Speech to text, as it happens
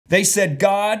They said,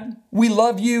 God, we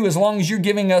love you as long as you're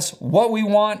giving us what we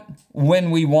want when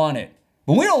we want it.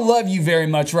 But we don't love you very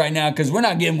much right now because we're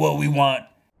not getting what we want.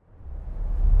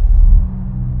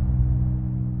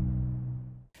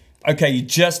 Okay, you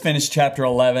just finished chapter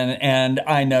 11, and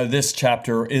I know this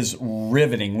chapter is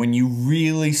riveting when you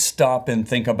really stop and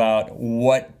think about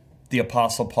what the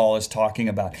Apostle Paul is talking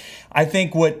about. I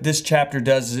think what this chapter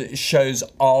does is it shows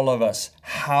all of us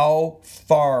how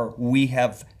far we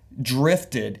have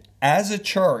drifted as a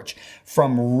church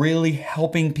from really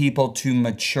helping people to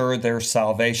mature their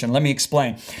salvation. Let me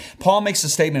explain. Paul makes a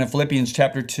statement in Philippians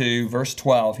chapter 2, verse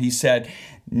 12. He said,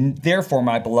 therefore,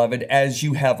 my beloved, as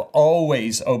you have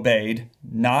always obeyed,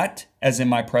 not as in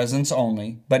my presence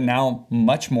only, but now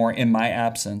much more in my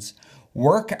absence,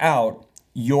 work out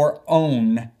your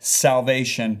own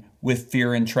salvation with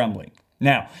fear and trembling.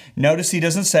 Now, notice he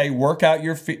doesn't say work out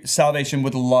your salvation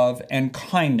with love and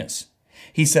kindness.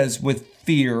 He says with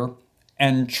fear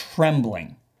and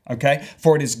trembling. Okay?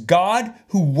 For it is God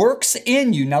who works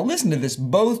in you. Now listen to this,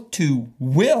 both to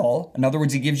will, in other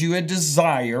words, he gives you a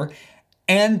desire,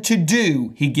 and to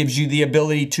do, he gives you the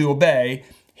ability to obey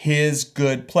his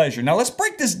good pleasure. Now let's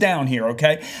break this down here,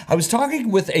 okay? I was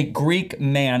talking with a Greek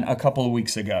man a couple of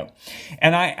weeks ago,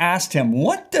 and I asked him,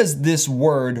 what does this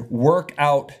word work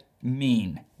out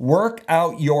mean? Work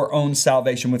out your own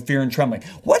salvation with fear and trembling.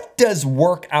 What does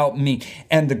work out mean?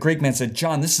 And the Greek man said,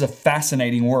 John, this is a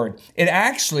fascinating word. It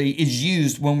actually is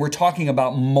used when we're talking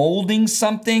about molding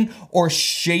something or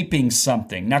shaping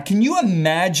something. Now, can you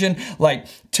imagine, like,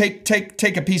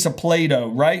 take a piece of Play-Doh,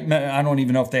 right? I don't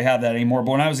even know if they have that anymore,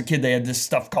 but when I was a kid, they had this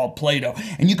stuff called Play-Doh,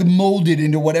 and you could mold it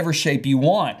into whatever shape you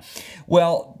want.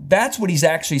 Well, that's what he's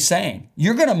actually saying.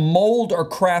 You're going to mold or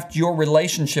craft your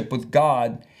relationship with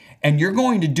God, and you're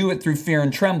going to do it through fear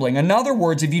and trembling. In other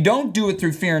words, if you don't do it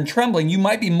through fear and trembling, you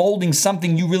might be molding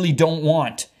something you really don't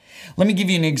want. Let me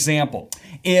give you an example.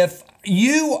 If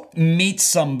you meet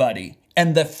somebody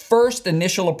and the first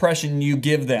initial impression you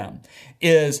give them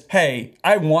is, hey,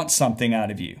 I want something out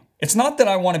of you. It's not that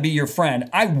I want to be your friend.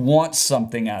 I want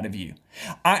something out of you.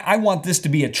 I want this to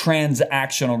be a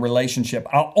transactional relationship.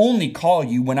 I'll only call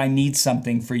you when I need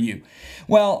something for you.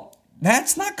 Well,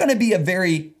 that's not going to be a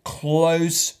very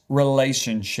close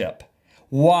relationship.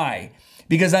 Why?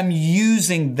 Because I'm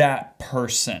using that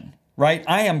person, right?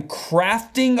 I am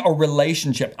crafting a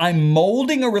relationship. I'm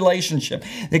molding a relationship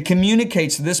that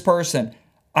communicates to this person,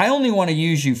 I only want to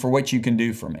use you for what you can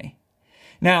do for me.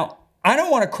 Now, I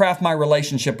don't want to craft my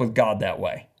relationship with God that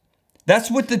way. That's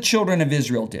what the children of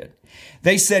Israel did.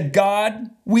 They said,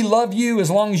 God, we love you as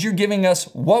long as you're giving us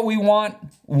what we want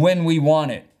when we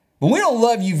want it. But we don't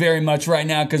love you very much right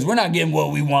now because we're not getting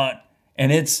what we want.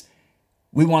 And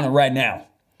we want it right now.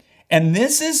 And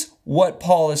this is what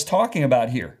Paul is talking about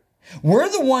here. We're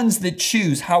the ones that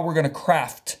choose how we're going to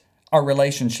craft our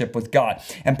relationship with God.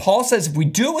 And Paul says if we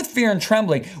do it with fear and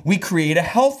trembling, we create a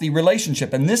healthy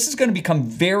relationship. And this is going to become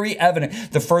very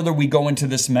evident the further we go into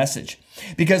this message.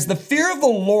 Because the fear of the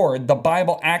Lord, the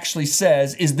Bible actually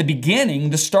says, is the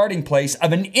beginning, the starting place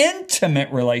of an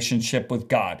intimate relationship with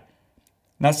God.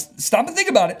 Now, stop and think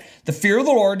about it. The fear of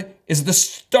the Lord is the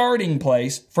starting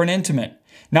place for an intimate,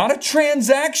 not a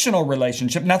transactional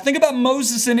relationship. Now, think about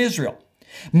Moses and Israel.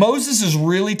 Moses is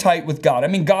really tight with God. I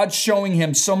mean, God's showing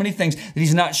him so many things that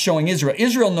he's not showing Israel.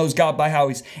 Israel knows God by how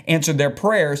he's answered their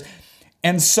prayers.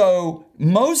 And so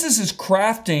Moses is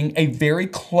crafting a very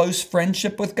close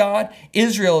friendship with God.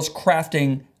 Israel is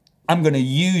crafting, I'm going to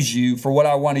use you for what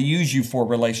I want to use you for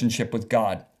relationship with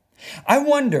God. I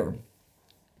wonder,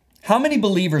 how many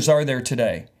believers are there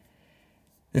today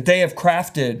that they have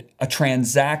crafted a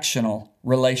transactional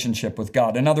relationship with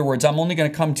God? In other words, I'm only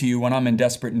going to come to you when I'm in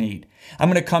desperate need. I'm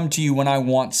going to come to you when I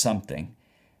want something,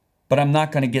 but I'm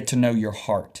not going to get to know your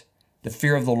heart. The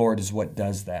fear of the Lord is what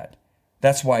does that.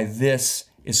 That's why this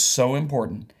is so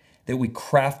important, that we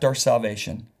craft our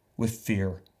salvation with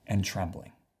fear and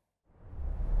trembling.